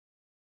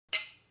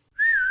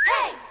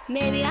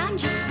Maybe I'm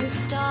just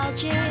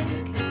nostalgic,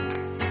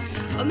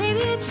 or maybe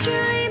it's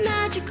truly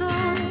magical.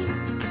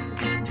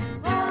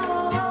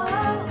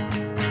 Whoa,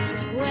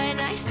 when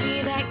I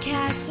see that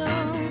castle,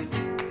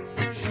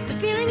 the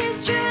feeling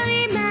is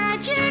truly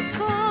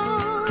magical.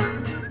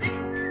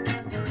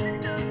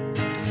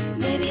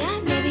 Maybe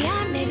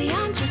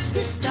I'm just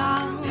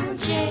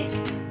nostalgic.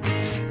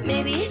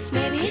 Maybe it's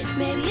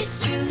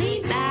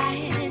truly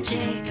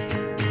magic.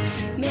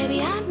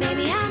 Maybe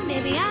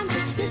I'm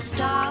just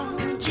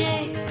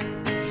nostalgic.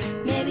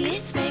 Maybe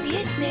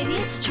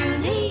it's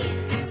truly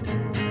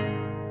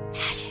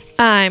magic.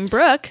 I'm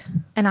Brooke.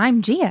 And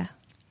I'm Gia.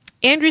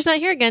 Andrew's not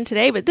here again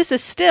today, but this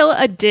is still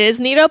a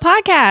Disneydo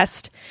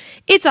podcast.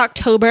 It's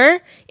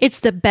October. It's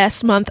the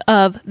best month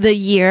of the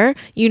year.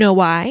 You know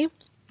why?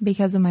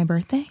 Because of my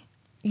birthday?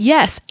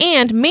 Yes,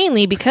 and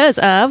mainly because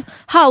of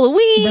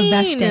Halloween. The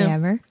best day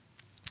ever.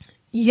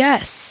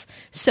 Yes.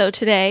 So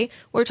today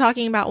we're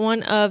talking about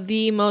one of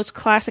the most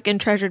classic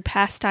and treasured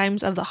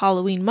pastimes of the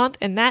Halloween month,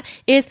 and that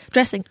is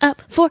dressing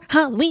up for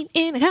Halloween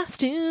in a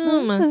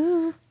costume.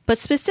 Woo-hoo. But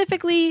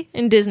specifically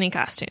in Disney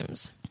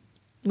costumes.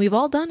 We've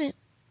all done it.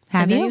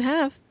 Have I know you? you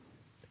have.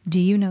 Do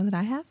you know that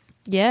I have?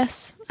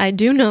 Yes, I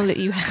do know that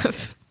you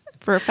have.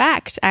 For a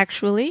fact,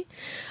 actually.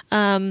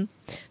 So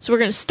we're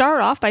going to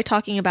start off by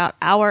talking about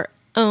our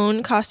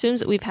own costumes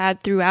that we've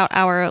had throughout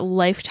our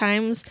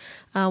lifetimes,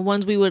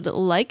 ones we would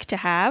like to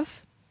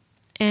have,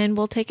 and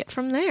we'll take it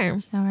from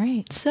there. All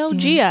right. So,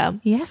 Yeah. Gia,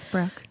 Yes,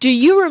 Brooke. do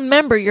you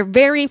remember your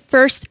very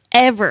first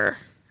ever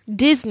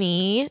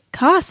Disney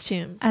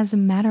costume? As a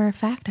matter of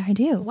fact, I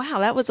do. Wow,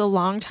 that was a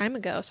long time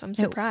ago, so I'm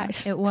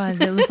surprised. It was.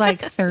 It was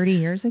like 30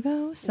 years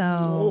ago.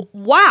 So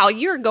Wow,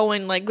 you're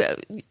going like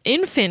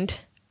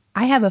infant.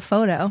 I have a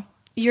photo.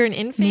 You're an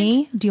infant?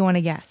 Me? Do you want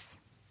to guess?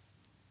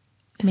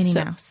 Minnie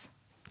So- Mouse.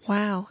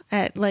 Wow,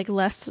 at like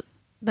less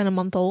than a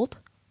month old?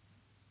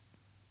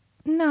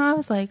 No, I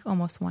was like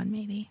almost one,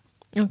 maybe.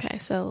 Okay,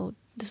 so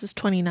this is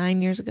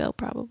 29 years ago,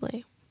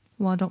 probably.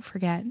 Well, don't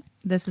forget,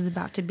 this is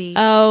about to be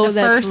Oh, the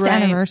that's first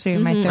right. anniversary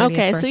of my 30th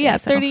Okay, so birthday, yeah,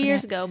 don't 30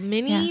 years forget. ago.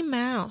 Minnie Yeah.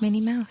 Mouse.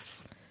 Minnie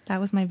Mouse. That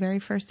was my very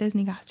first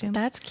Disney costume.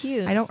 That's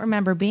cute. I don't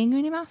remember being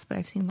Minnie Mouse, but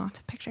I've seen lots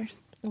of pictures.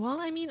 Well,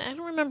 I mean, I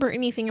don't remember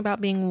anything about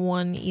being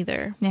one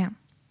either. Yeah.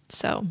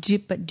 So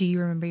But do you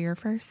remember your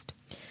first?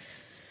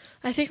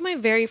 I think my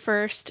very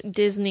first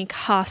Disney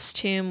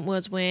costume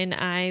was when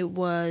I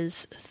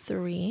was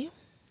 3.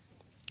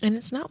 And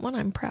it's not one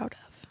I'm proud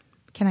of.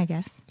 Can I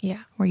guess?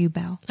 Yeah. Were you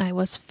Belle? I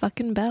was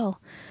fucking Belle.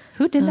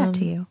 Who did that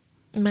to you?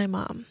 My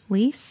mom.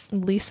 Lise?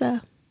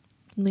 Lisa,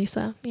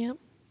 yep.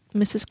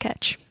 Mrs.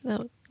 Ketch.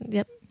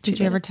 Yep. she Did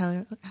you it. ever tell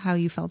her how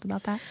you felt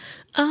about that?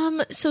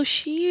 So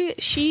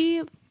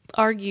she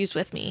argues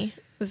with me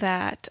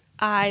that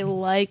I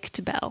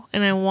liked Belle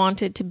and I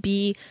wanted to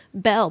be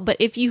Belle. But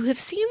if you have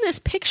seen this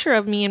picture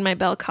of me in my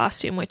Belle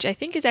costume, which I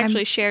think is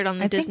actually shared on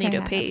the I think I Disneydo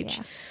have, page,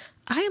 yeah.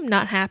 I am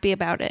not happy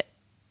about it.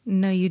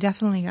 No, you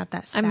definitely got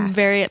that sass. I'm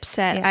very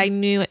upset. Yeah. I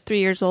knew at 3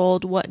 years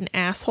old what an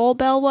asshole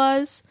Belle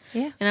was.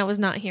 Yeah. And I was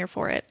not here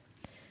for it.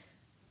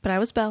 But I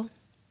was Belle.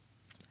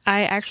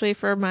 I actually,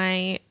 for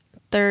my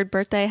 3rd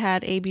birthday,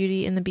 had a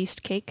Beauty and the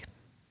Beast cake.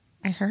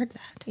 I heard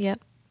that.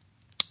 Yep.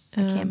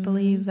 I can't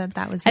believe that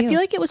was you. I feel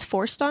like it was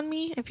forced on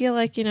me. I feel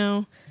like,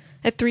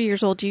 at 3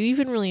 years old, do you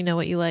even really know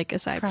what you like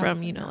aside from,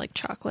 Probably like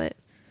chocolate?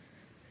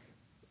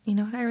 You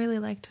know what I really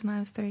liked when I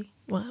was 3?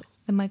 What?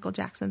 The Michael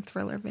Jackson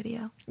Thriller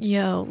video.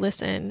 Yo,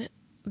 listen.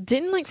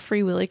 Didn't like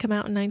Free Willy come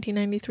out in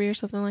 1993 or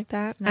something like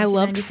that? I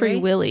loved Free 1993?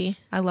 Willy.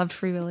 I loved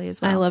Free Willy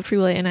as well. I loved Free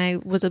Willy, and I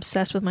was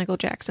obsessed with Michael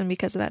Jackson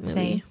because of that movie.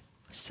 Same.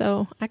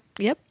 So,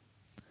 yep.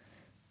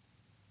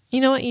 You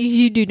know what?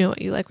 You do know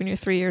what you like when you're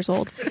 3 years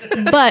old.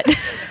 But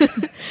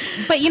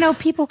But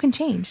people can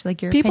change.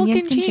 Like your people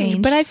opinions can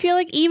change. But I feel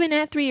like even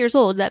at 3 years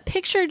old, that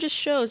picture just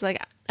shows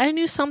like I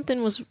knew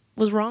something was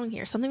wrong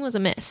here. Something was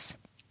amiss.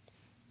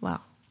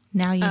 Well,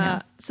 now you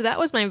know. So that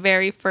was my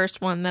very first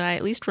one that I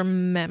at least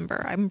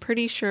remember. I'm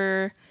pretty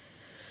sure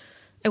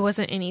it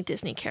wasn't any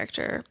Disney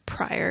character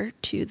prior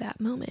to that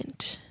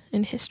moment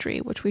in history,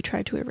 which we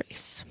tried to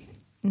erase.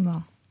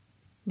 Well,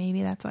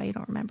 maybe that's why you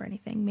don't remember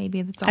anything. Maybe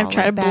it's all I've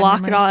tried like to bad block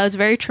it memories. all. It was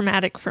very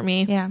traumatic for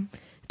me. Yeah.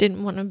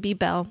 Didn't want to be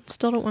Belle.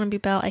 Still don't want to be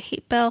Belle. I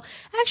hate Belle.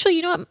 Actually,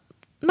 you know what?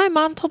 My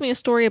mom told me a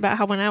story about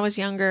how when I was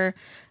younger,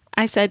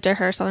 I said to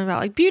her something about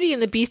like Beauty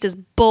and the Beast is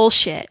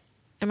bullshit.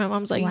 And my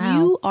mom's like, Wow.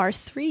 You are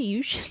 3.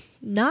 You should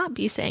not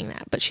be saying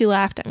that. But she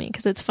laughed at me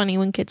because it's funny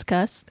when kids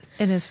cuss.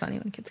 It is funny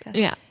when kids cuss.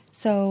 Yeah.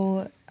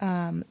 So,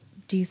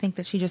 do you think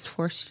that she just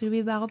forced you to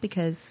be Belle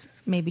because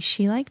maybe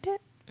she liked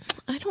it?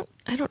 I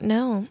don't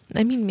know.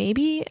 I mean,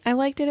 maybe I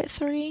liked it at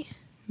 3.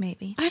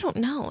 Maybe. I don't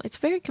know. It's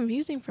very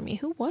confusing for me.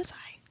 Who was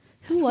I?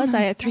 Who was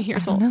I at 3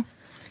 years I old? don't know.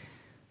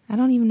 I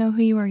don't even know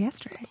who you were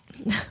yesterday.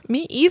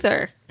 Me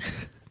either.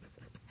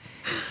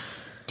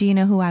 Do you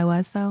know who I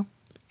was, though?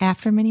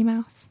 After Minnie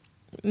Mouse?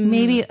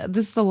 Maybe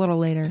this is a little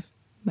later.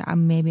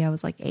 Maybe I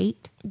was like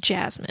 8.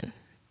 Jasmine.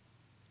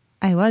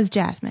 I was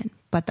Jasmine,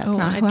 but that's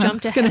not I who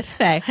jumped I was going ahead. to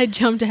say. I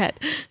jumped ahead.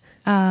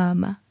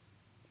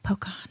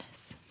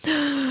 Pocahontas.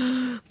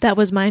 That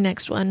was my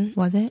next one.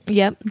 Was it?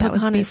 Yep. That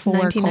was Pocahontas, before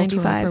cultural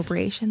 1995.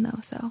 appropriation, though.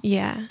 So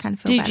Yeah. kind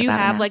of feel Did bad you about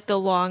it have now. like the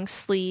long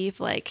sleeve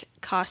like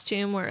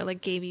costume where it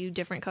like gave you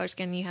different color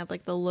skin? You had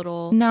like the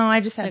little. No, I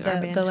just had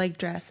Like the armband. like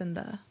dress and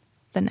the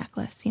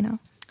necklace. You know,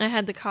 I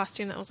had the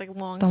costume that was like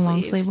long. the long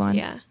sleeves. sleeve one.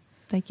 Yeah.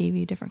 that gave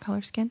you different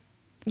color skin.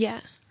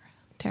 Yeah.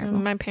 Terrible.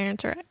 My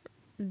parents are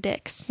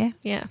dicks. Yeah.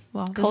 Yeah.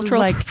 Well, this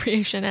Cultural is like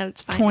appropriation at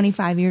its finest.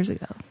 25 years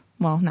ago.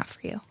 Well, not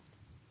for you.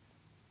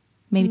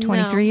 Maybe No.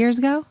 23 years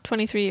ago.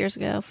 23 years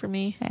ago for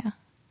me. Yeah.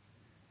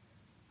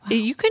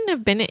 You couldn't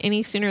have been it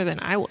any sooner than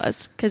I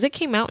was because it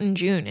came out in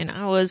June and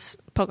I was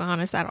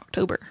Pocahontas that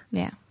October.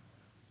 Yeah.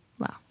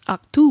 Well,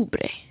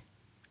 Octubre.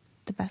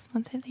 the best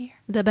month of the year.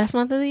 The best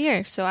month of the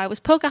year. So I was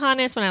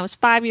Pocahontas when I was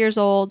 5 years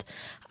old.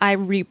 I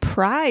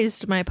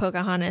reprised my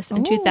Pocahontas in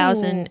Ooh.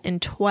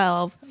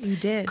 2012. You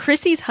did.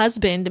 Chrissy's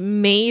husband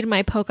made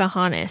my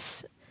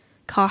Pocahontas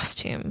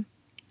costume.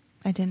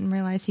 I didn't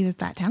realize he was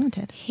that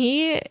talented.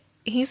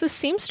 He's a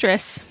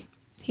seamstress.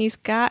 He's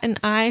got an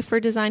eye for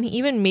design. He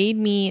even made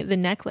me the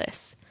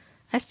necklace.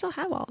 I still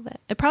have all of it.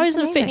 It probably That's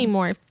doesn't fit amazing.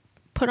 anymore. I've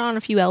put on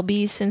a few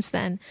LBs since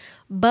then,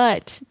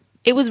 but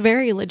it was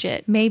very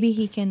legit. Maybe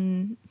he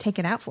can take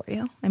it out for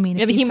you. I mean,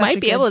 Yeah, if but he's he such might a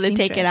be good able to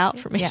take it seamstress. out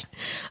for me. Yeah.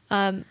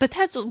 But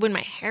that's when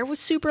my hair was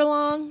super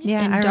long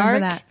Yeah, and I dark. remember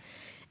that.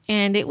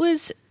 And it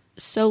was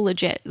so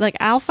legit. Like,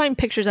 I'll find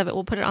pictures of it.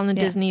 We'll put it on the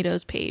Yeah.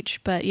 Disneydos page.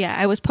 But yeah,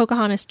 I was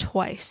Pocahontas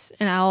twice,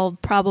 and I'll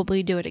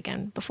probably do it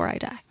again before I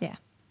die. Yeah.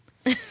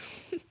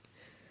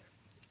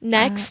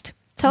 Next,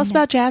 tell us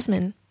about next.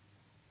 Jasmine.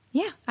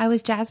 Yeah. I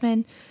was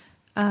Jasmine,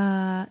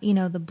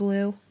 the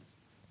blue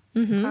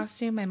Mm-hmm.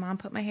 costume. My mom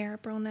put my hair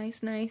up real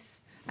nice.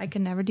 I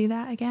could never do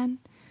that again.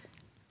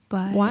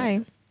 But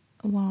Why?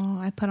 Well,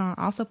 I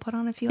also put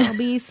on a few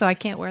LBs, so I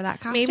can't wear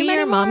that costume Maybe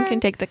your mom anymore. can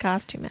take the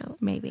costume out.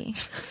 Maybe.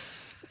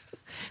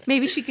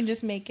 Maybe she can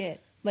just make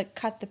it, like,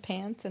 cut the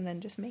pants and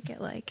then just make it,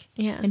 like,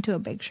 Yeah. into a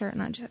big shirt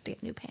and I just have to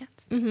get new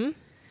pants.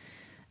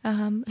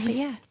 Mm-hmm. But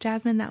yeah,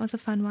 Jasmine, that was a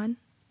fun one.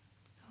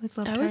 Always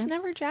loved I her. was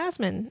never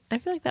Jasmine. I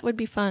feel like that would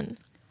be fun.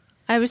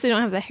 I obviously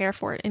don't have the hair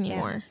for it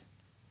anymore.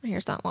 My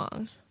hair's not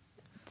long.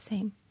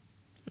 Same.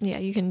 Yeah,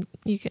 you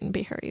can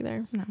be her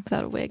either No.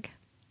 without a wig.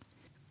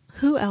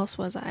 Who else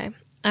was I?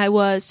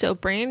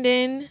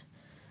 Brandon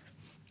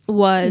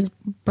was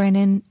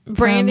Brandon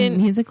from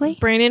Musically?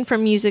 Brandon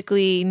from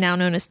Musically, now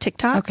known as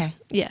TikTok. Okay.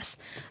 Yes.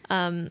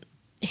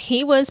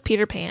 He was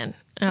Peter Pan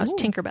and I was Ooh.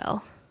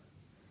 Tinkerbell.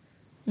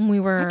 And we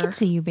were I could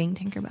see you being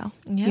Tinkerbell.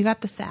 Yep. You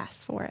got the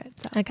sass for it.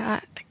 So. I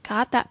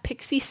got that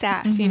pixie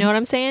sass. You know what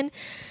I'm saying?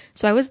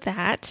 So I was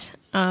that.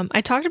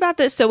 I talked about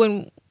this. So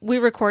when we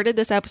recorded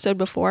this episode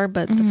before,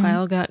 but the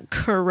file got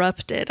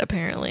corrupted.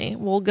 Apparently,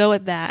 we'll go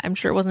with that. I'm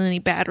sure it wasn't any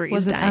batteries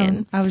Was it,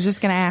 dying. I was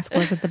just going to ask,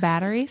 was it the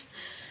batteries?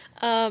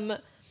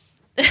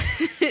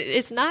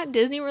 It's not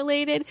Disney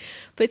related,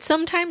 but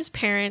sometimes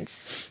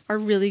parents are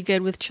really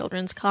good with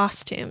children's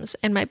costumes.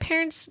 And my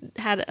parents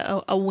had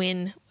a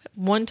win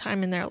one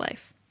time in their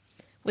life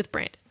with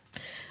Brandon.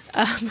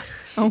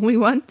 Only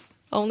once?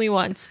 Only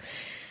once.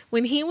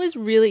 When he was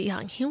really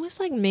young, he was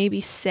like maybe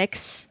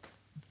 6,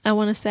 I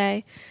want to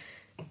say.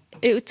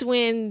 It's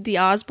when the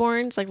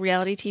Osbournes, like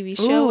reality TV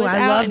show, Ooh, was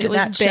I out loved and it was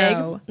that big.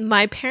 show.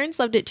 My parents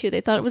loved it too.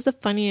 They thought it was the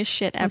funniest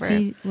shit ever.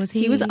 Was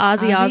he He was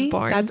Ozzy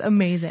Osbourne. That's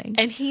amazing.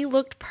 And he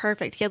looked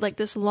perfect. He had like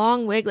this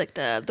long wig, like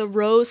the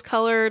rose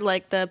colored,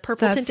 like the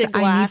purple That's- tinted I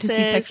need glasses. to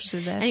see pictures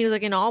of this. And he was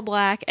like in all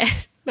black. And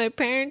my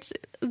parents,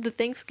 the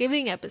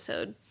Thanksgiving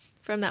episode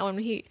from that one,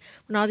 when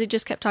Ozzy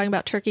just kept talking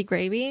about turkey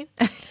gravy,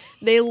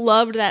 they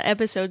loved that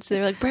episode. So they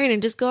were like,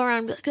 Brandon, just go around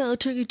and be like, oh,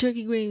 turkey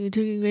gravy.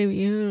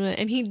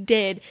 And he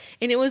did.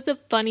 And it was the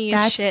funniest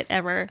That's shit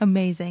ever.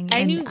 amazing. I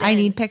And knew I then.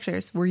 need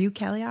pictures. Were you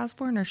Kelly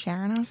Osbourne or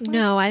Sharon Osbourne?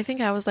 No, I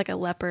think I was like a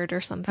leopard or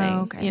something.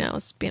 Oh, okay. You know, I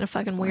was being a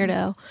fucking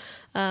weirdo.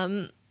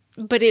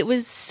 But it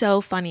was so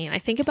funny. And I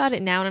think about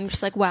it now and I'm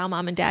just like, wow,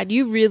 mom and dad,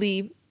 you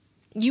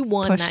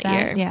won Pushed that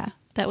year. Yeah.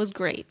 That was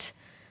great.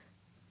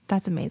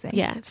 That's amazing.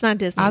 Yeah, it's not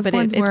Disney, Osbournes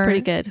but it's were- pretty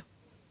good.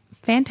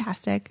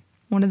 Fantastic.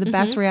 One of the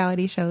best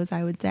reality shows,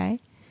 I would say.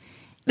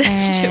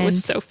 That shit And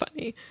was so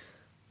funny.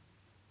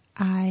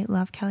 I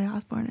love Kelly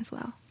Osbourne as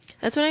well.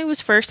 That's when I was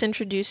first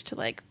introduced to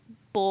like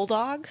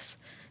bulldogs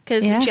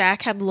because Yeah.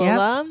 Jack had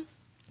Lola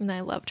and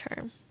I loved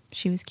her.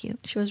 She was cute.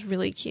 She was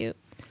really cute.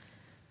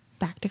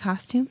 Back to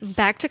costumes.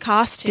 Back to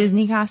costumes.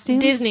 Disney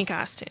costumes? Disney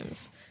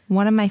costumes.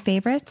 One of my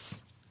favorites,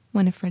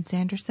 Winifred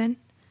Sanderson.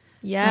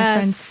 Yes. My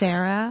friend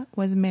Sarah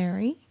was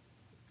Mary.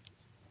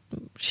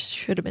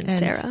 Should have been And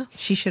Sarah.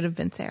 She should have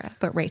been Sarah,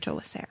 but Rachel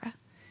was Sarah.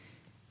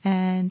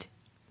 And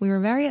we were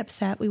very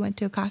upset. We went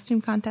to a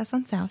costume contest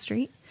on South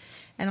Street,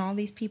 and all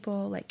these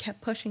people like kept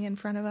pushing in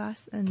front of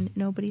us, and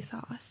nobody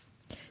saw us.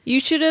 You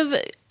should have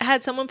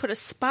had someone put a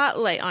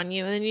spotlight on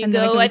you, and then you And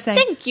then I go, could "I say-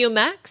 thank you,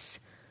 Max,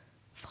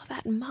 for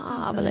that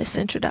marvelous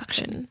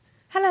introduction."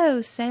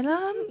 Hello,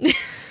 Salem.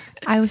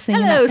 I was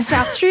singing. Hello, that.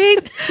 South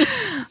Street.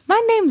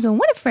 My name's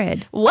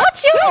Winifred.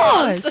 What's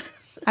yours?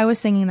 I was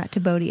singing that to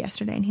Bodie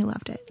yesterday, and he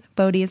loved it.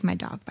 Bodie is my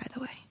dog, by the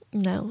way.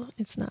 No,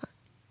 it's not.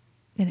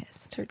 It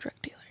is. It's her drug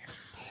dealer.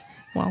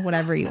 Well,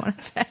 whatever you want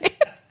to say.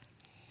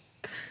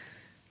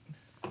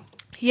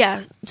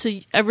 Yeah. So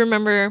I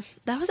remember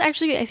that was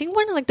actually, I think,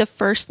 one of like the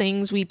first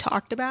things we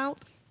talked about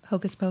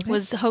Hocus Pocus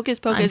was Hocus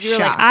Pocus. I'm You were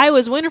like, shocked. I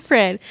was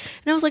Winifred.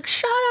 And I was like,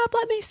 shut up,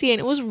 let me see. And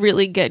it was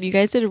really good. You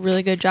guys did a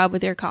really good job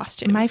with your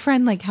costumes. My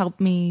friend like helped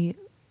me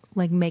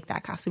like make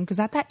that costume because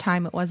at that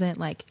time it wasn't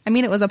like, I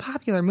mean, it was a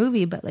popular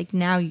movie, but like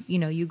now, you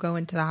know, you go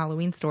into the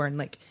Halloween store and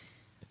like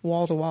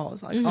wall to wall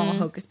is like all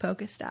Hocus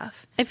Pocus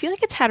stuff. I feel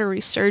like it's had a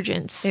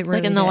resurgence It like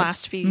really in the did.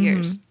 last few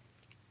years.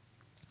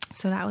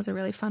 So that was a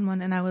really fun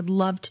one, and I would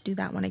love to do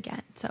that one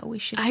again. So we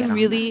should. I get on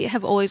really that.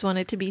 have always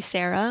wanted to be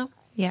Sarah.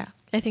 Yeah.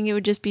 I think it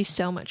would just be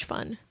so much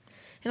fun.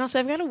 And also,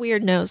 I've got a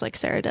weird nose like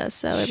Sarah does,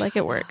 so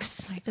it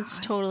works. my It's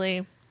God.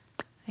 totally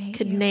I hate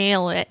could you.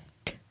 nail it.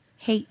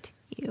 Hate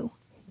you.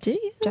 Do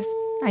you? Just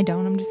I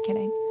don't. I'm just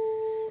kidding.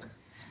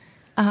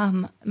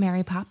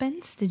 Mary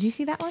Poppins. Did you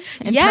see that one?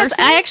 In Yes,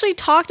 person? I actually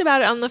talked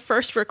about it on the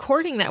first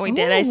recording that we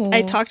did. I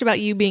Ooh. talked about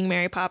you being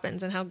Mary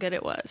Poppins and how good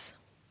it was.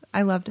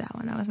 I loved that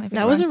one. That was my favorite.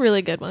 That was a one.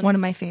 really good one. One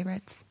of my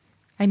favorites.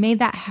 I made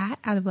that hat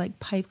out of like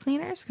pipe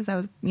cleaners because I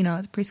was, I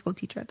was a preschool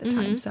teacher at the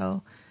time,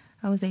 so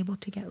I was able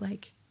to get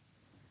like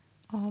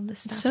all the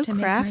stuff So to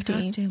make crafty.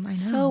 my costume. I know.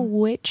 So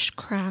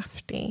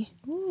witchcrafty.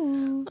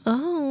 Ooh.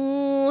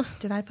 Oh,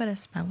 Did I put a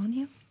spell on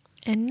you?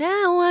 and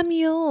now I'm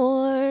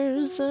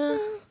yours.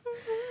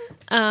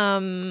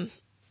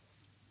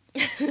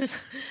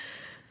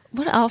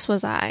 What else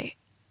was I?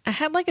 I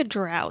had like a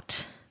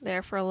drought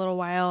there for a little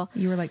while.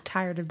 You were like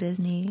tired of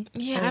Disney.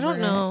 Yeah, I over don't it.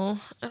 know.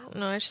 I don't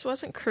know. I just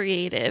wasn't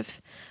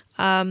creative.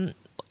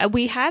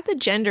 We had the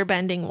gender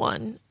bending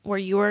one where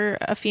you were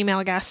a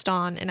female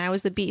Gaston and I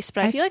was the Beast,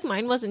 but I feel like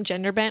mine wasn't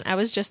gender bent. I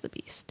was just the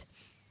Beast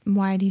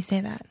Why do you say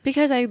that?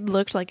 because I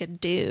looked like a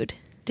dude.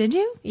 Did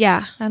you?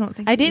 Yeah, I don't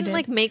think I you didn't did.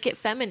 like make it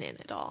feminine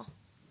at all.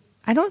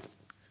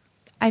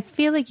 I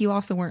feel like you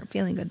also weren't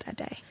feeling good that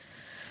day.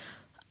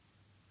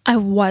 I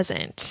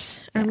wasn't.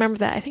 I remember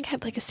that. I think I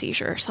had like a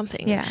seizure or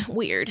something. Yeah.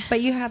 Weird.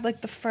 But you had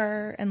like the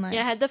fur and like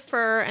Yeah, I had the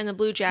fur and the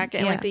blue jacket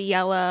and Yeah. like the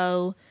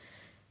yellow.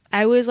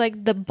 I was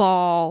like the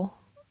ball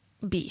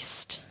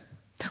beast.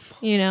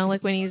 You know,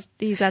 like when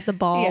he's at the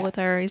ball Yeah. with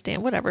her, he's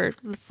dancing, whatever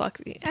the fuck.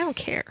 I don't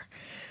care.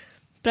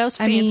 But I was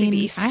I fancy mean,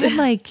 beast. I had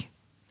like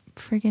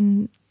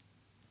freaking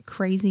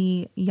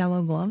crazy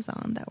yellow gloves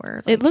on that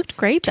were like it looked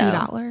great though.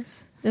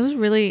 $2. It was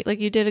really like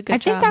you did a good I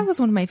job. think that was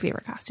one of my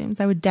favorite costumes.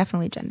 I would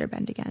definitely gender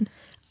bend again.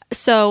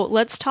 So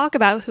let's talk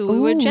about who we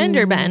would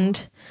gender Ooh.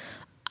 bend.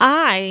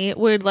 I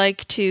would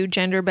like to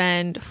gender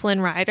bend Flynn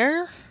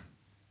Rider.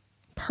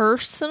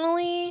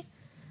 Personally,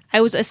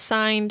 I was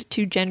assigned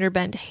to gender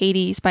bend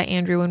Hades by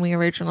Andrew when we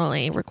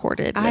originally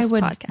recorded this I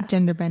would podcast.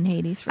 gender bend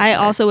Hades for I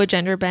sure. also would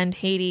gender bend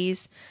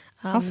Hades.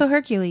 Also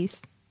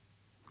Hercules.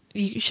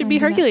 You should Wanna be do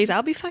that? Hercules.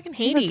 I'll be fucking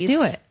Hades. Let's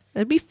do it.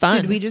 That'd be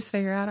fun. Did we just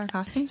figure out our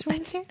costumes for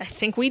this year? I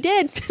think we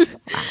did.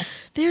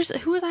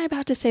 Who was I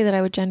about to say that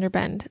I would gender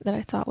bend that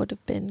I thought would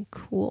have been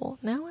cool?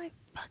 Now I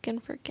fucking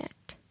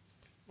forget.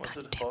 Was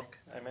it Hook?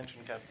 I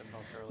mentioned Captain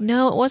Hook earlier.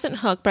 No, it wasn't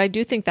Hook, but I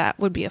do think that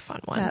would be a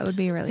fun one. That would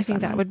be a really I think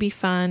fun that one. would be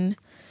fun.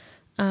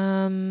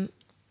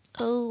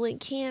 Oh, I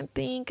can't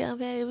think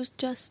of it. It was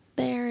just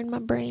there in my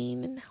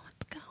brain, and now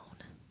it's gone.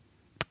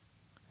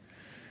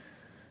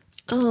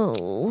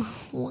 Oh,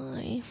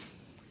 why?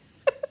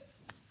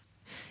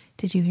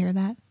 Did you hear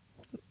that?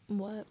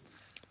 What?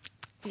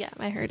 Yeah,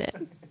 I heard it.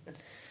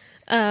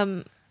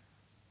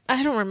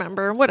 I don't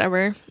remember.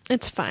 Whatever.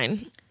 It's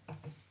fine.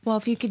 Well,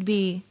 if you could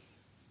be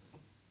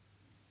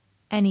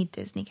any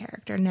Disney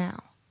character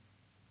now,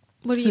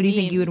 What do you who do you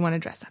mean? think you would want to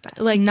dress up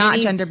as? Like not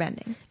any- gender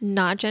bending.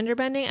 Not gender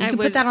bending? You could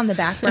put that on the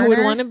back I would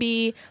burner. want to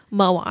be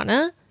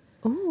Moana.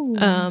 Ooh.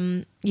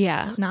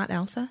 Yeah. Not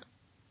Elsa.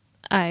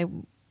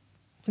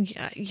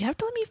 Yeah, you have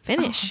to let me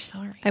finish. Oh,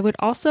 I'm sorry. I would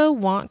also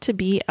want to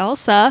be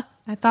Elsa.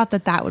 I thought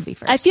that would be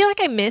first. I feel like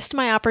I missed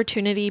my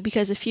opportunity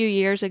because a few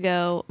years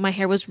ago my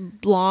hair was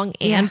long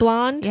and Yeah.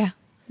 blonde. Yeah,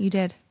 you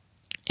did.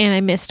 And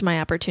I missed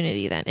my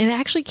opportunity then. And it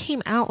actually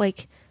came out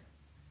like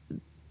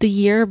the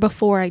year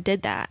before I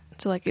did that.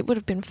 So like it would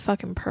have been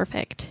fucking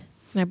perfect.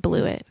 And I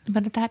blew it.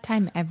 But at that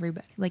time,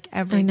 everybody, like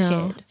every I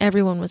know. kid.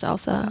 Everyone was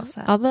Elsa. Was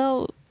Elsa.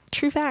 Although,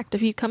 true fact,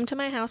 if you come to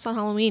my house on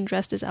Halloween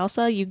dressed as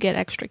Elsa, you get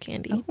extra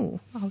candy. Oh,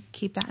 I'll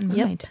keep that in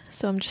Yep. mind.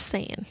 So I'm just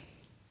saying.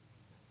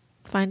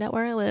 Find out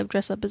where I live,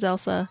 dress up as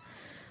Elsa.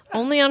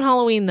 Only on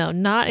Halloween, though.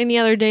 Not any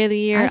other day of the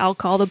year. I'll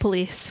call the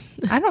police.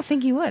 I don't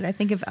think you would. I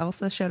think if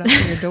Elsa showed up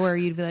at your door,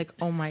 you'd be like,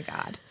 "Oh my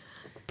god."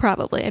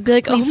 Probably. I'd be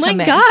like, Please oh my come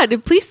in.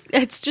 God, please.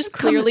 It's just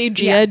clearly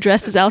Gia yeah.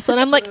 dressed as Elsa. And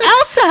I'm like,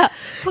 Elsa,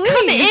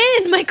 come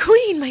in. My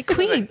queen, my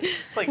queen.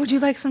 It's like Would you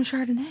like some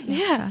Chardonnay?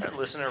 Yeah. Elsa? our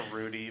listener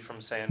Rudy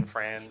from San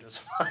Fran just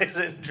flies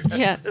in dressed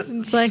Yeah. as-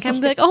 It's like, I'm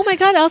like, oh my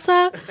God,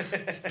 Elsa,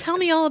 tell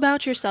me all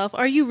about yourself.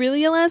 Are you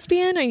really a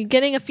lesbian? Are you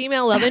getting a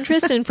female love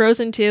interest in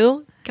Frozen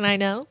 2? Can I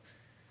know?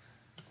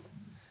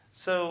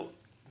 So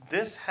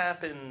this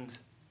happened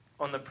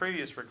on the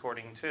previous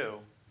recording too.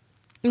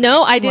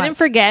 No, I didn't What?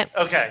 forget.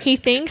 Okay. He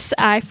thinks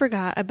I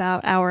forgot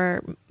about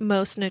our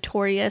most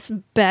notorious,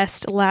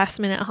 best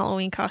last-minute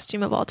Halloween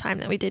costume of all time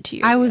that we did 2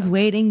 years I ago. was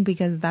waiting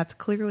because that's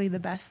clearly the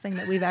best thing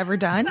that we've ever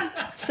done.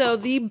 So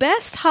the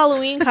best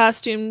Halloween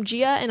costume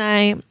Gia and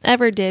I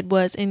ever did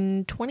was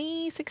in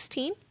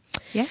 2016.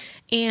 Yeah.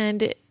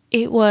 And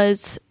it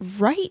was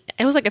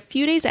like a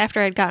few days after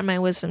I'd gotten my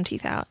wisdom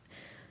teeth out.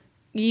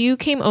 You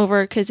came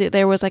over because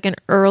there was like an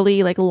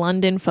early like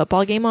London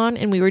football game on,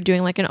 and we were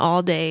doing like an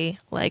all day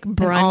like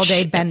brunch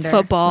all-day bender,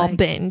 football like-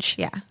 binge.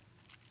 Yeah.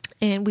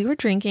 And we were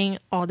drinking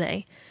all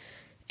day,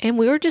 and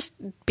we were just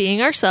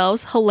being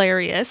ourselves,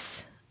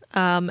 hilarious.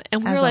 And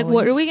we As were like,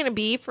 what are always. we going to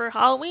be for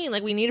Halloween?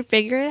 Like, we need to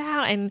figure it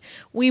out. And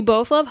we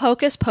both love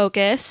Hocus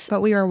Pocus.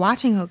 But we were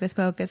watching Hocus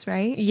Pocus,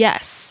 right?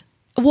 Yes.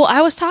 Well,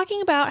 I was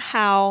talking about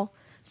how,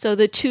 so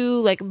the two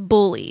like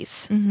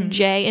bullies,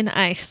 Jay and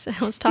Ice,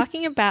 I was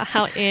talking about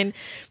how in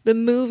the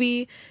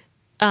movie,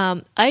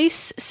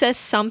 Ice says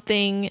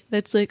something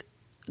that's like,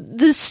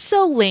 this is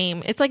so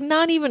lame. It's like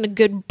not even a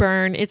good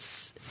burn.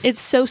 It's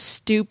so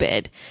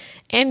stupid.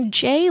 And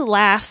Jay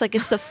laughs like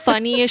it's the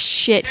funniest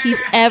shit he's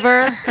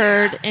ever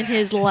heard in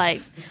his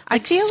life.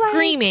 Like I feel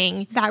screaming.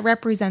 like that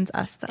represents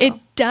us, though. It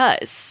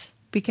does.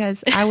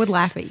 because I would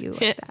laugh at you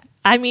like that.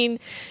 I mean,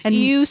 And-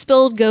 you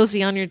spilled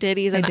Gozy on your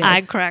ditties, and did.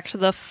 I cracked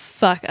the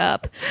fuck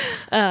up.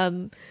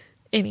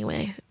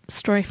 Anyway,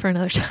 story for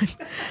another time.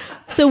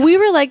 So we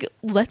were like,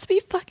 let's be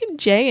fucking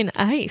Jay and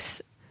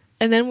Ice.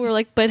 And then we were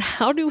like, but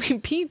how do we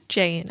beat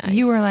Jay and Ice?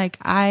 You were like,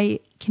 I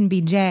can be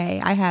Jay.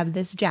 I have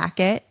this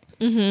jacket.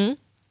 Mm-hmm.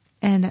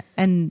 And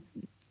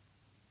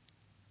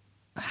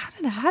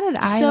how did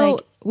I So-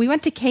 like? We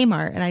went to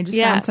Kmart and I just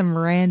Yeah. found some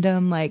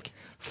random like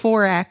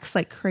 4X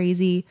like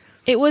crazy,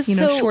 It was you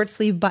know, so short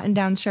sleeve button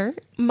down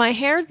shirt. my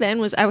hair then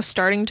was I was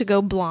starting to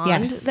go blonde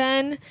Yes.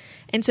 then,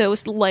 and so it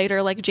was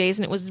lighter like Jay's,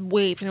 and it was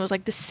waved, and it was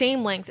like the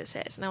same length as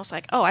his. And I was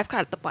like, oh, I've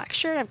got the black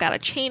shirt, I've got a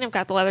chain, I've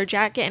got the leather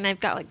jacket, and I've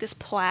got like this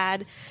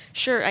plaid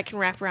shirt I can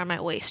wrap around my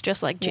waist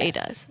just like Jay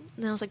does.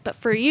 And I was like, but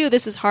for you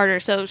this is harder.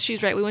 So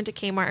she's right, we went to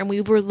Kmart and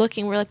we were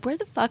looking, we're like, where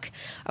the fuck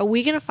are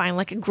we gonna find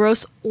like a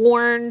gross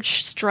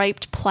orange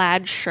striped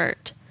plaid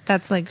shirt?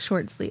 That's like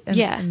short sleeve. And,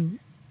 Yeah. and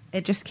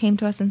it just came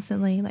to us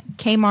instantly. Like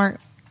Kmart,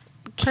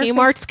 perfect,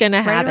 Kmart's gonna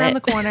right have around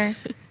it. the corner.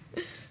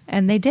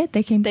 And they did.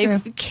 They came through.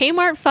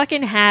 Kmart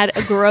fucking had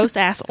a gross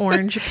ass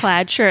orange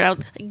plaid shirt. I was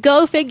like,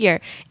 go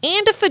figure.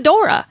 And a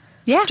fedora.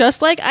 Yeah.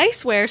 Just like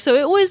Ice wear. So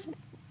it was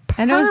perfect.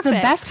 And it was the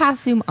best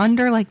costume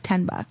under like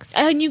 $10.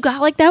 And you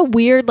got like that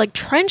weird like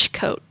trench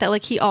coat that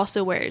like he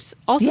also wears.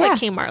 Also Yeah. at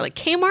Kmart. Like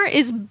Kmart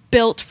is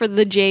built for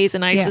the Jays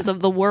and Ices Yeah.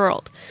 of the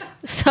world.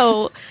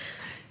 So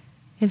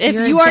if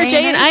you're you are Jay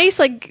Jay and Ice,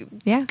 like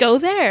Yeah. go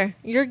there.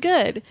 You're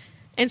good.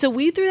 And so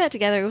we threw that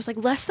together. It was like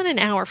less than an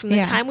hour from the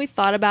Yeah. time we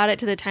thought about it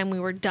to the time we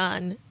were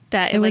done.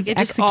 That It like was it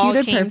just all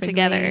executed came perfectly.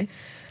 together.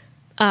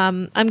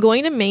 I'm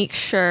going to make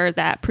sure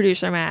that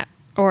producer Matt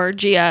or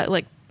Gia,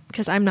 like,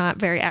 because I'm not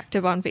very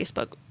active on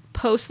Facebook,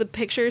 post the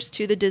pictures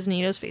to the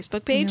Disney's Facebook You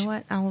page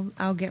know what?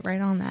 I'll get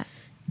right on that.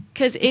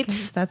 because Because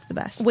it's that's the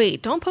best.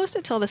 wait. Don't post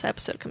it till this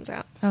episode comes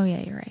out. Oh yeah,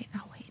 you're right.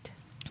 I'll wait.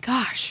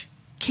 Gosh,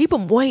 keep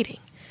them waiting.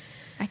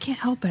 I can't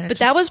help it. But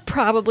that was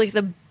probably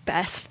the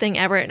best thing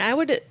ever, and I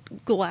would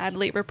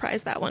gladly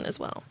reprise that one as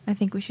well. I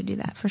think we should do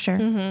that for sure.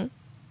 Mm-hmm.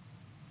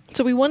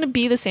 So we want to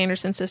be the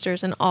Sanderson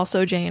sisters and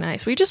also Jay and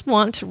Ice. We just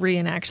want to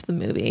reenact the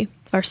movie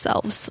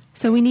ourselves.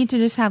 So we need to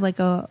just have like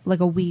a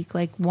week,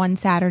 like one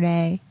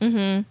Saturday.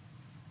 Mm-hmm.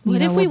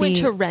 What if we went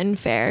to Ren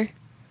Fair,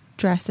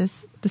 dress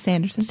as the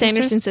Sanderson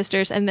Sanderson sisters?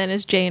 sisters, and then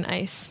as Jay and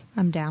Ice?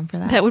 I'm down for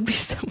that. That would be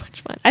so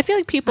much fun. I feel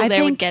like people I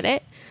there would think- get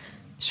it.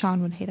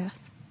 Sean would hate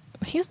us.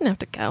 He doesn't have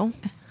to go.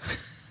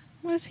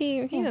 What is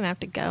he? He doesn't have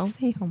to go.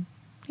 Stay home.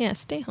 Yeah,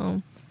 stay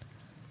home.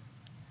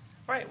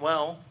 Right,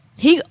 well,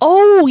 You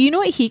know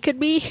what he could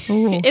be?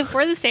 Ooh. If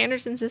we're the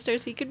Sanderson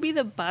sisters, he could be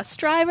the bus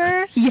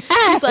driver. Yes.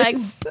 He's like,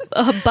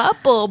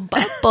 bubble,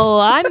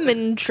 I'm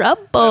in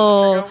trouble. that's what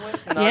you're going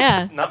with? Not,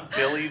 Yeah. Not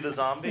Billy the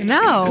zombie?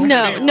 No. He's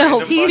No, gonna be a no,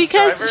 random bus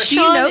because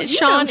driver?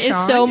 Sean is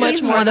so much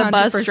He's more the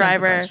bus 100%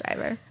 driver.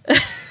 driver.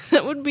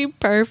 That would be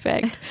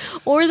perfect.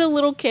 Or the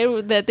little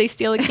kid that they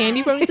steal the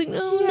candy from. He's like,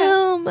 oh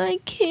no, my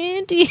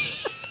candy.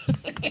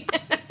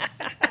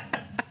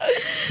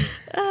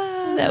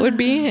 That would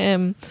be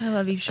him. I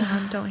love you,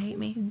 Sean. Don't hate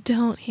me.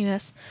 Don't hate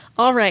us.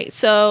 All right,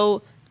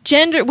 so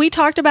gender. We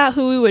talked about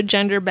who we would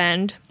gender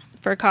bend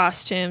for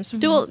costumes.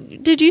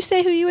 Did you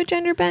say who you would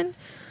gender bend?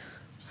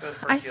 Said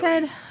I Hercules.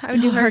 said I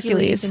would do Oh, Hercules,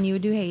 Hercules. and you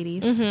would do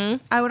Hades.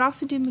 Mm-hmm. I would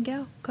also do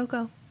Miguel,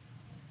 Coco.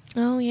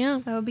 Oh yeah.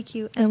 That would be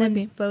cute. That And would then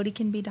be. Bodhi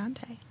can be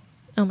Dante.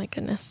 Oh my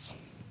goodness.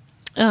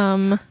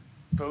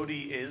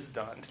 Bodhi is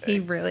Dante. He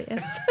really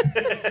is.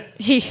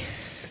 He.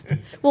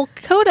 Well,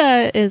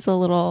 Coda is a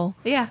little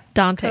yeah.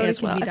 Dante Coda as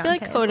can well. be I feel like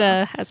Dante as Coda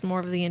well. has more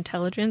of the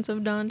intelligence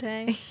of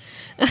Dante.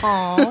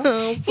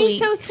 Aw. Sweet.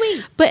 He's so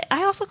sweet. But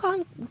I also call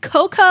him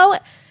Coco.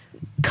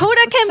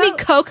 Coda can So- be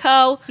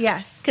Coco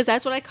Yes. because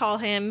that's what I call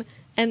him,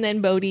 and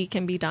then Bodhi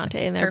can be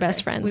Dante, and they're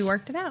best Perfect. friends. We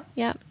worked it out.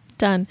 Yep,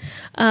 done.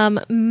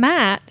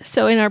 Matt.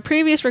 So in our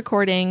previous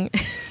recording,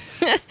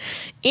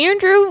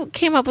 Andrew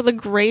came up with a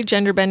great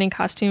gender bending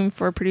costume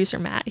for producer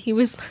Matt. He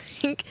was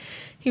like,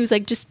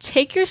 just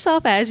take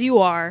yourself as you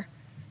are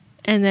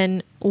and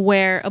then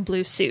wear a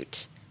blue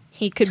suit.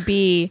 He could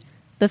be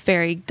the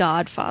fairy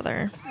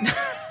godfather.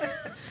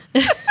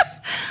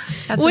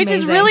 That's Which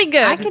is amazing. really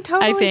good, I can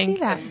totally I think.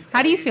 see that.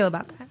 How do you feel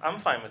about that? I'm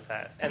fine with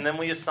that. And then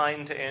we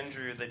assigned to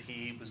Andrew that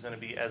he was going to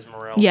be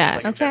Esmeralda. Yeah.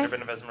 Like a Okay. gender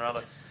bend of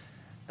Esmeralda.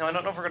 Now, I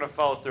don't know if we're going to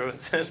follow through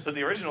with this, but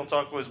the original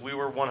talk was we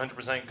were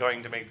 100%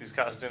 going to make these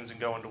costumes and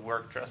go into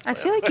work dressed I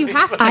that feel like you way.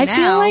 have to I now.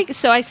 feel like,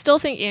 so I still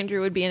think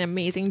Andrew would be an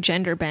amazing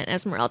gender bent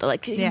Esmeralda.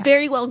 Like, Yeah.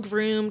 very well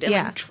groomed and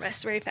Yeah. like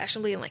dressed very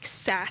fashionably and like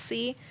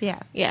sassy. Yeah.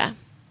 Yeah.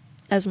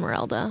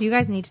 Esmeralda. You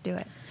guys need to do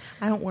it.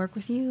 I don't work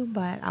with you,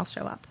 but I'll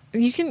show up.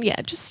 You can,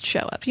 just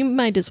show up. You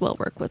might as well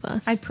work with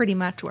us. I pretty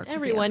much work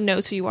Everyone with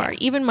knows who you are. Yeah.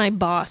 Even my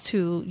boss,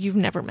 who you've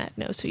never met,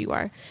 knows who you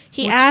are.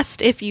 He Which-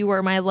 asked if you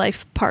were my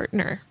life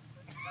partner.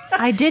 you.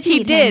 I did He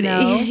meet did.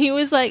 him, though. He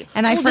was like,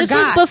 And I This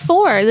forgot. was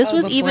before. This Oh,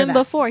 was before even that.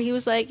 before. He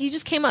was like, he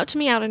just came up to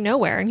me out of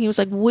nowhere, and he was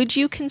like, "Would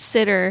you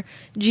consider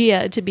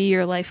Gia to be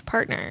your life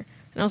partner?"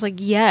 And I was like,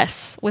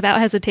 "Yes," without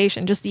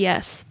hesitation, just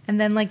yes. And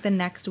then, like, the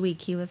next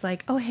week, he was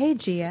like, oh, hey,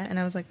 Gia. And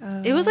I was like,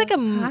 oh, It was like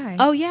hi.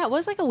 oh yeah, it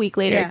was like a week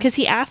later Yeah. because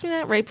he asked me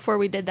that right before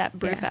we did that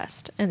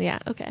Brewfest, and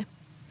okay.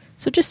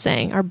 So just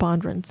saying, our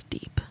bond runs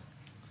deep.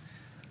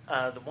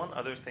 The one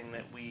other thing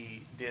that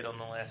we did on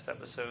the last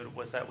episode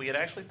was that we had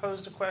actually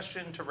posed a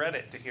question to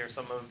Reddit to hear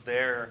some of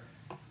their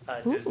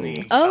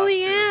Disney Oh costumes.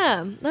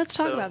 yeah, let's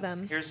talk So, about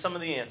them. Here's some of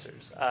the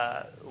answers.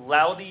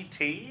 Loudy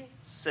T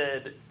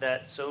said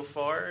that so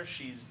far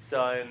she's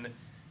done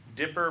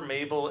Dipper,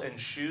 Mabel, and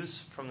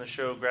Shoes from the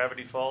show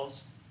Gravity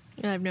Falls.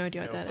 I have no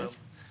idea what No that clue.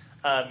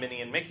 is.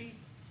 Minnie and Mickey.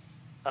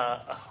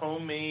 A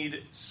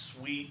homemade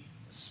sweet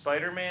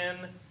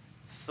Spider-Man,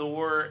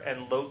 Thor,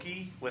 and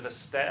Loki with a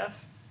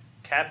staff.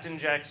 Captain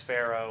Jack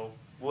Sparrow,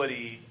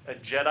 Woody, a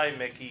Jedi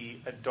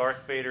Mickey, a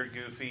Darth Vader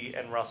Goofy,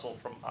 and Russell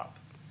from Up.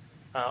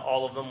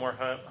 All of them were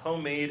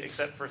homemade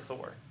except for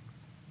Thor.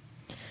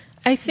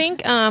 I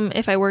think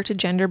if I were to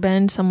gender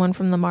bend someone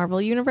from the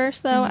Marvel universe,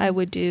 though, I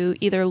would do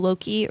either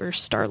Loki or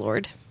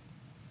Star-Lord.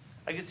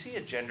 I could see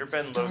a gender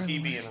bend Loki Star-Lord.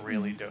 being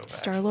really dope.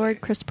 Star-Lord,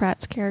 actually. Chris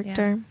Pratt's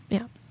character.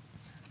 Yeah.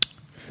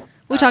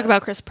 We talk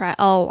about Chris Pratt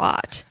a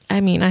lot.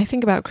 I mean, I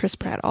think about Chris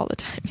Pratt all the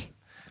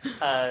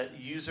time.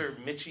 User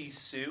Mitchie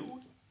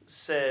Sue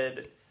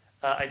said,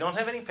 I don't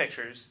have any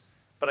pictures,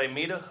 but I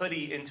made a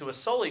hoodie into a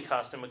Sully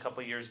costume a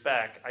couple years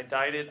back. I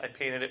dyed it, I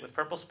painted it with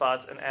purple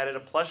spots, and added a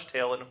plush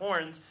tail and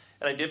horns,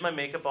 and I did my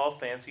makeup all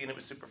fancy, and it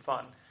was super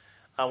fun.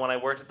 When I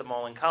worked at the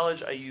mall in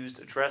college, I used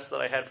a dress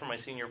that I had for my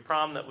senior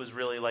prom that was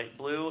really light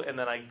blue, and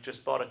then I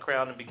just bought a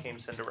crown and became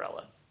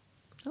Cinderella.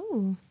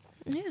 Oh,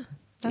 yeah.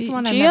 That's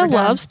one I've Gia never done.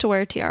 loves to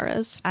wear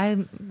tiaras. I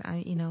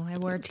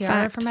wore a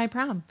tiara Fact. for my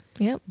prom,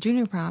 Yep.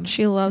 junior prom.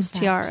 She loves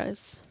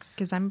tiaras.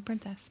 because I'm a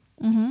princess.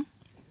 Anna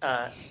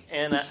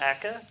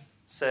Aka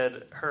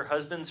said her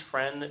husband's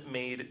friend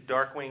made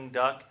Darkwing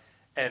Duck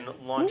and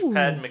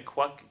Launchpad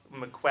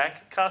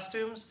McQuack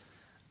costumes.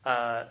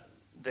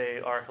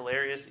 They are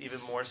hilarious, even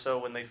more so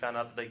when they found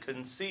out that they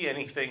couldn't see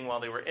anything while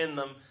they were in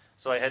them.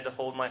 So I had to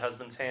hold my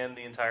husband's hand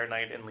the entire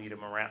night and lead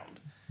him around.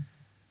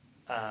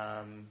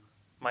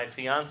 My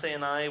fiance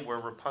and I were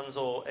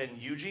Rapunzel and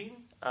Eugene,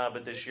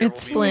 but this year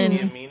It's we'll be Minnie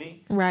Flynn. and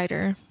Minnie.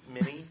 Ryder.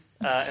 Minnie,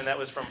 and that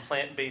was from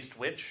Plant Based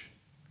Witch.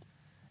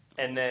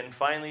 And then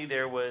finally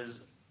there was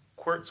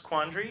Quartz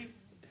Quandary,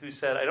 who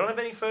said, I don't have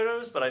any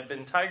photos, but I've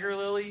been Tiger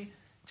Lily,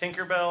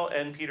 Tinkerbell,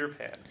 and Peter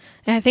Pan.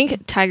 And I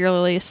think Tiger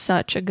Lily is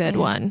such a good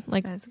one.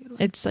 Like, that's a good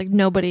one. it's like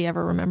nobody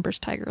ever remembers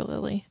Tiger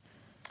Lily.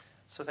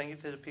 So thank you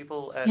to the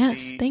people at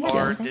Yes, the thank you.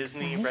 Our Thanks,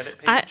 Disney guys. Reddit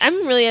page.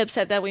 I'm really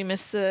upset that we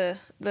missed the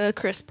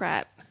Chris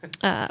Pratt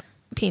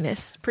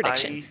penis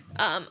prediction.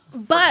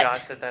 But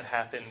forgot that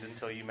happened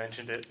until you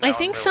mentioned it. I Now I'm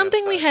think really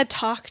something we upset. had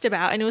talked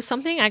about, and it was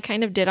something I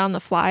kind of did on the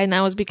fly, and that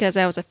was because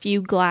I was a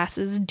few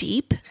glasses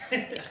deep.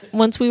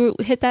 Once we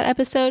hit that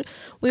episode,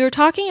 we were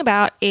talking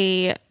about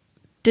a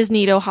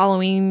Disneydo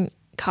Halloween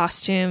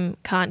costume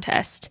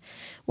contest,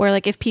 where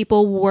like if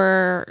people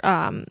were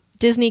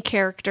Disney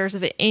characters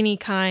of any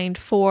kind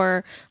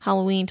for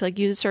Halloween to like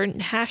use a certain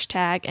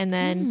hashtag, and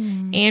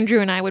then Andrew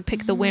and I would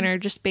pick the winner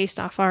just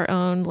based off our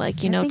own like I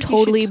think you should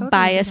totally totally do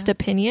biased that.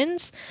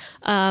 opinions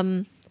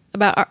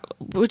about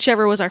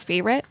whichever was our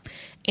favorite,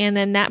 and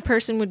then that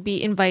person would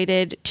be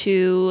invited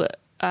to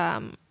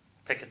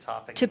pick a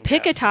topic. to and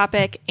pick a guess.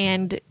 topic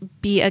and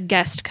be a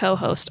guest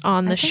co-host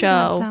on the I think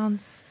show. That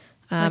sounds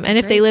like a And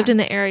if they great lived in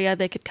the contest. area,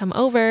 they could come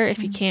over.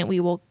 If you can't, we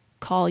will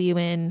call you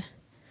in.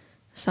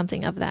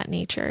 Something of that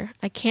nature.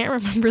 I can't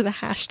remember the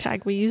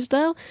hashtag we used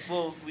though.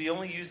 Well, we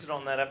only used it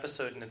on that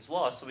episode and it's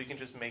lost, so we can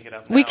just make it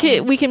up We now.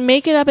 can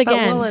make it up But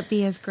again. will it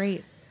be as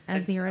great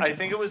as the original? I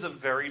think it was a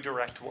very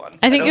direct one.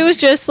 I think don't it was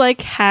just like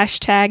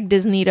hashtag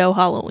Disneydo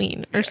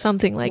Halloween or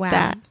something like wow,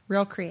 that.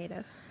 real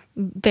creative.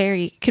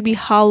 Very could be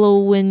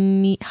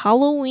Halloweenito.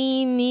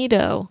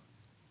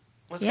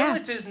 Let's Yeah. go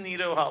with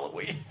Disneyto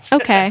Halloween.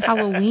 Okay.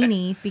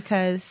 Halloweeny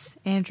because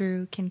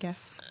Andrew can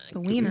guess the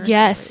wieners.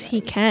 Yes,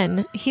 he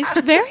can. He's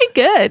very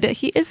good.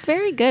 He is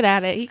very good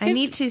at it. He could, I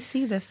need to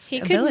see this he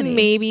ability. could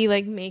maybe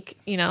like make,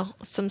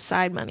 some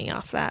side money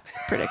off that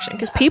prediction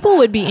because people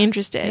would be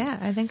interested. Yeah,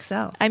 I think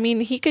so. I mean,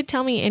 he could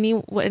tell me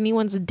what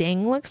anyone's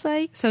ding looks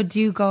like. So do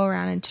you go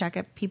around and check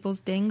at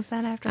people's dings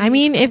then after? I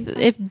mean,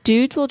 if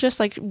dudes will just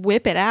like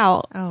whip it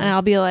out, Oh. and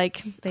I'll be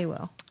like, they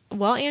will.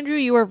 "Well, Andrew,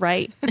 you were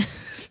right.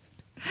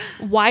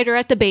 Wider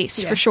at the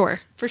base Yeah. for sure,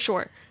 for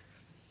sure."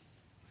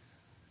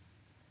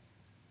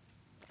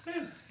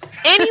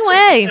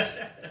 Anyway,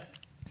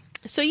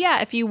 so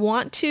yeah, if you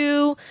want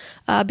to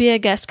be a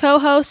guest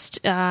co-host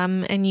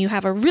and you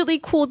have a really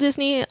cool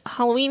Disney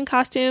Halloween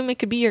costume, it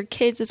could be your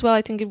kids as well.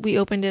 I think we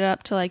opened it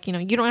up to like, you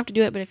don't have to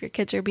do it, but if your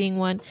kids are being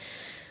one,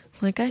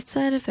 like I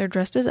said, if they're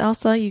dressed as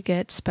Elsa, you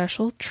get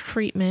special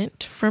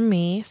treatment from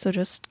me. So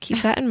just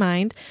keep that in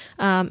mind.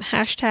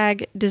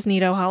 Hashtag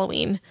Disneyto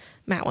Halloween.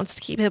 Matt wants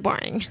to keep it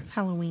boring.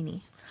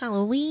 Halloweeny.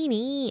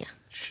 Halloweeny.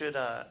 Should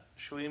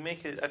we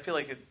make it? I feel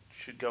like it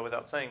should go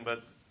without saying,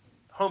 but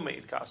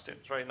homemade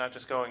costumes, right? Not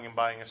just going and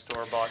buying a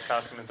store-bought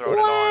costume and throwing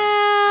it on.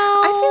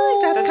 I feel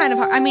like that's kind of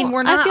hard. I mean,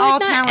 we're not all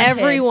not talented.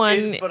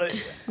 everyone.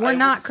 We're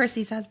not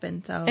Chrissy's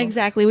husband, so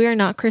Exactly. We are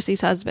not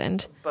Chrissy's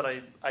husband. But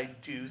I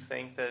do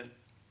think that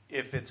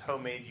if it's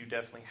homemade, you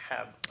definitely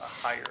have a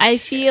higher. I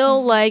chance.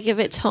 feel like if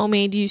it's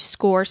homemade, you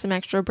score some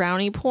extra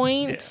brownie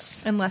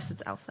points. unless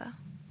it's Elsa.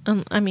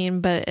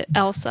 But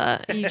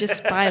Elsa, you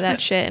just buy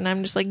that shit, and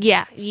I'm just like,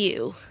 yeah,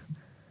 you.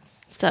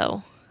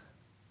 So,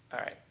 All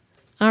right.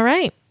 all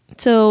right.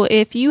 So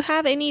if you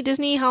have any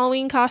Disney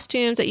Halloween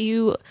costumes that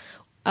you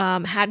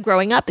had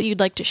growing up that you'd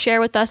like to share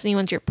with us, any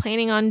ones you're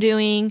planning on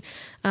doing,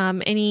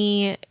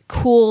 any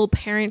cool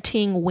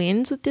parenting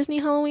wins with Disney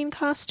Halloween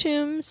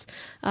costumes,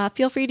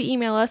 feel free to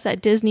email us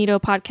at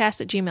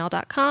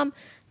disneytopodcast@gmail.com.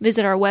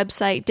 Visit our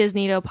website,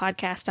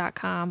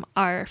 disneytopodcast.com,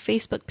 our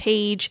Facebook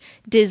page,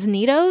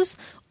 Disneytos,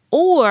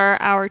 or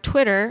our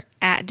Twitter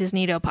at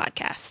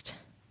Disneytopodcast.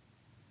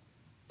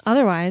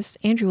 Otherwise,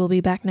 Andrew will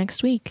be back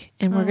next week,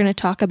 and we're going to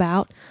talk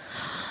about...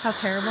 How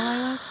terrible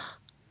I was.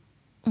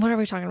 What are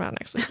we talking about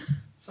next week?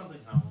 Something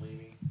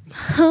Halloween-y.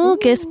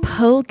 Hocus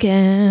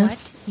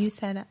Pocus. What? You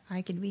said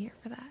I could be here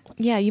for that.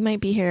 Yeah, you might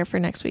be here for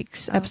next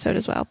week's episode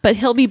as well, but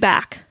he'll be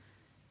back.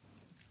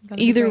 That'll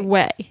be Either great.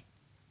 way.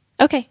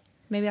 Okay.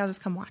 Maybe I'll just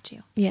come watch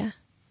you. Yeah.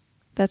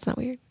 That's not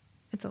weird.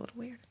 It's a little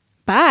weird.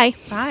 Bye.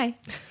 Bye.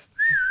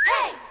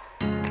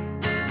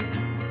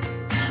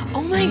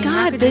 Oh my You're not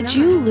God, gonna did know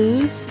you that.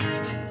 lose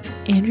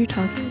Andrew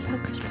talking about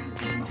Chris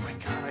Pratt's Oh my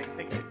god, I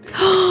think I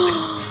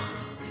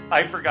did.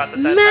 I forgot that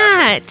happened.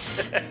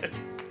 Matt!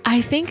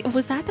 I think,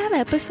 was that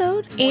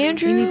episode? you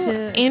Andrew need to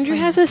Andrew explain.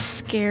 has a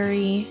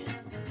scary,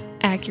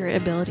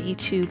 accurate ability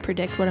to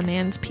predict what a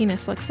man's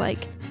penis looks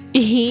like.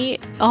 He,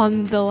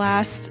 on the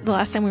last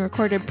time we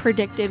recorded,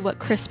 predicted what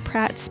Chris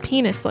Pratt's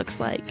penis looks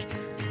like.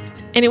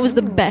 And it was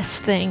the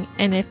best thing.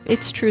 And if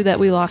it's true that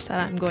we lost that,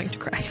 I'm going to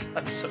cry.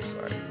 I'm so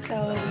sorry.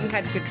 So you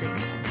had good dreams.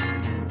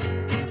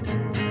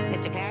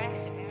 Mr.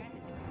 Paris,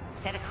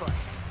 set a course.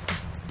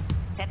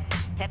 Set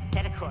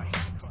a course.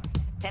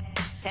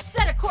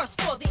 Set a course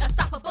for the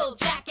unstoppable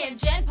Jack and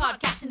Jen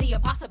podcasting the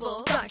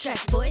impossible. Star Trek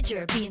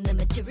Voyager being the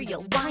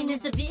material. Wine is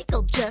the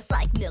vehicle, just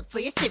like milk for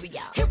your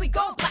cereal. Here we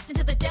go, blasting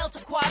to the Delta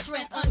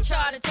Quadrant,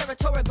 uncharted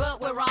territory,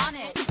 but we're on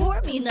it. So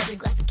pour me another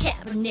glass of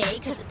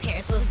Cabernet, cause it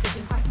pairs well with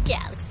different parts of the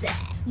galaxy.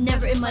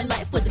 Never in my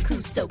life was a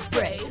crew so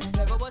brave.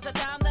 Never was a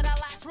time that I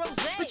lacked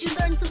rosé. But you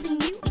learn something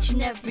new each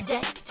and every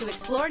day. To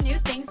explore new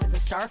things is a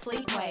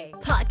Starfleet way.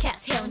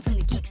 Podcast hailing from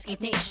the Geekscape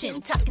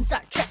Nation, talking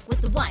Star Trek with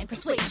the wine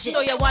persuasion.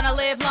 So you wanna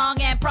live long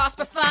and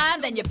prosper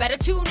fine? Then you better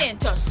tune in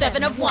to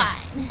 7 of Wine.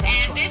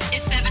 And this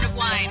is 7 of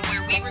Wine,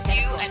 where we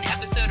review an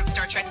episode of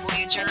Star Trek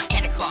Voyager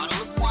and a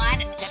bottle of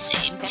wine at the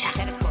same time.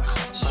 Set a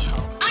course.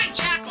 I'm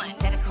Jacqueline.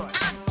 Set a course.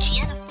 I'm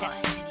Jennifer.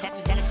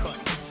 Set a course.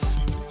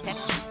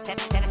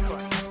 Set a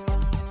course.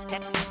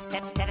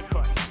 Set a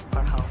course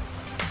for home.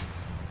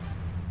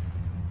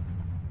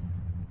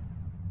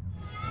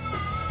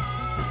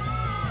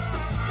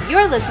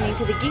 You're listening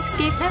to the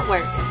Geekscape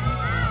Network.